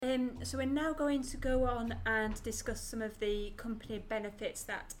So we're now going to go on and discuss some of the company benefits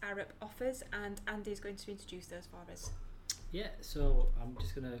that Arup offers, and Andy is going to introduce those for us. Yeah, so I'm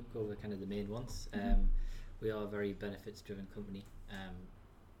just going to go over kind of the main ones. We are a very benefits-driven company,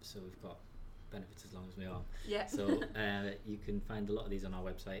 so we've got benefits as long as we are. Yeah. So you can find a lot of these on our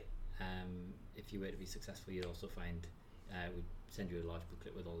website. If you were to be successful, you'd also find we send you a large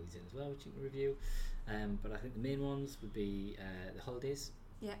booklet with all these in as well, which you can review. But I think the main ones would be the holidays.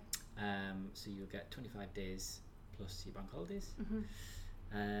 Yeah. So you'll get 25 days plus your bank holidays.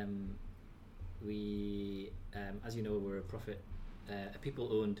 We, as you know, we're a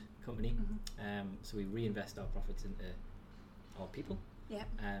people-owned company. So we reinvest our profits into our people. Yeah.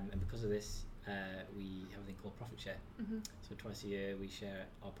 And because of this, we have a thing called profit share. So twice a year we share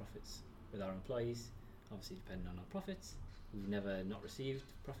our profits with our employees. Obviously, depending on our profits, we've never not received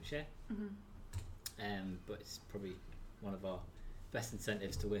profit share. But it's probably one of our best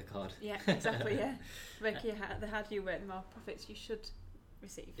incentives to work hard. Yeah, exactly. Yeah, the harder you work, the more profits you should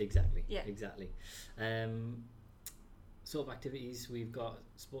receive. Exactly. Yeah. Exactly. Sort of activities, we've got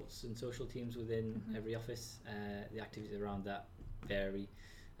sports and social teams within every office. The activities around that vary.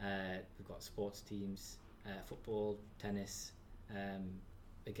 We've got sports teams, football, tennis.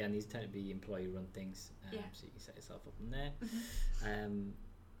 Again, these tend to be employee-run things, so you can set yourself up from there.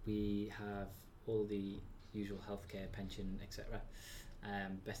 We have all the usual healthcare, pension, etc.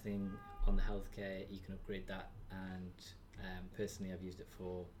 Best thing on the healthcare, you can upgrade that, and personally I've used it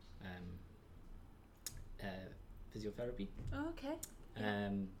for physiotherapy. Oh, okay.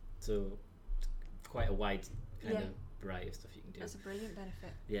 So quite a wide kind of variety of stuff you can do. That's a brilliant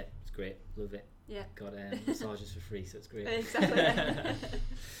benefit. Yeah, it's great. Love it. Yeah. Got massages for free, so it's great. Exactly.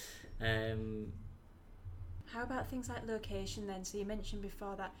 How about things like location then? So you mentioned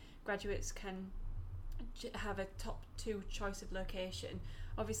before that graduates can have a top 2 choice of location.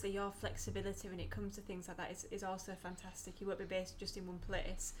 Obviously your flexibility when it comes to things like that is also fantastic. You won't be based just in one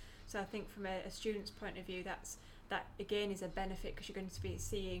place. So I think from a student's point of view, that again is a benefit, because you're going to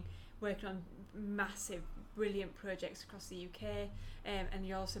be working on massive, brilliant projects across the UK, and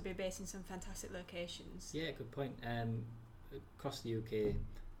you'll also be based in some fantastic locations. Yeah, good point. Across the UK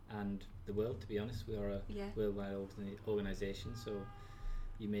and the world, to be honest, we are a worldwide organisation, so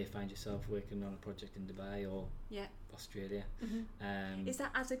you may find yourself working on a project in Dubai or Australia. Is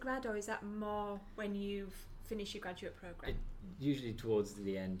that as a grad, or is that more when you've finished your graduate programme? Usually towards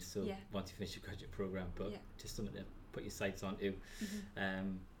the end, so once you finish your graduate programme, but just something to put your sights onto,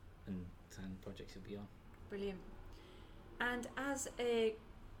 and projects you'll be on. Brilliant. And as a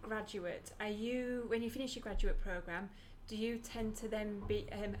graduate, when you finish your graduate programme, do you tend to then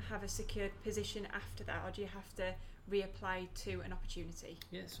have a secured position after that, or do you have to reapply to an opportunity?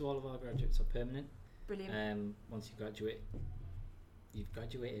 Yeah, so all of our graduates are permanent. Brilliant. Once you graduate, you've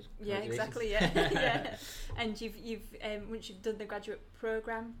graduated. Yeah, exactly. Yeah. And you've once you've done the graduate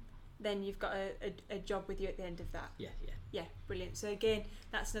programme, then you've got a job with you at the end of that. Yeah, brilliant. So again,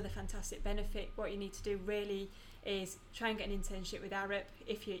 that's another fantastic benefit. What you need to do really is try and get an internship with Arup.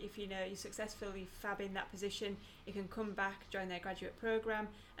 If you know you're successfully fab in that position, you can come back, join their graduate programme,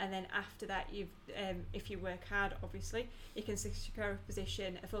 and then after that, if you work hard, obviously, you can secure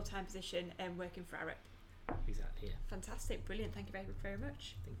a full-time position working for Arup. Exactly. Yeah. Fantastic, brilliant. Thank you very, very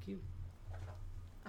much. Thank you.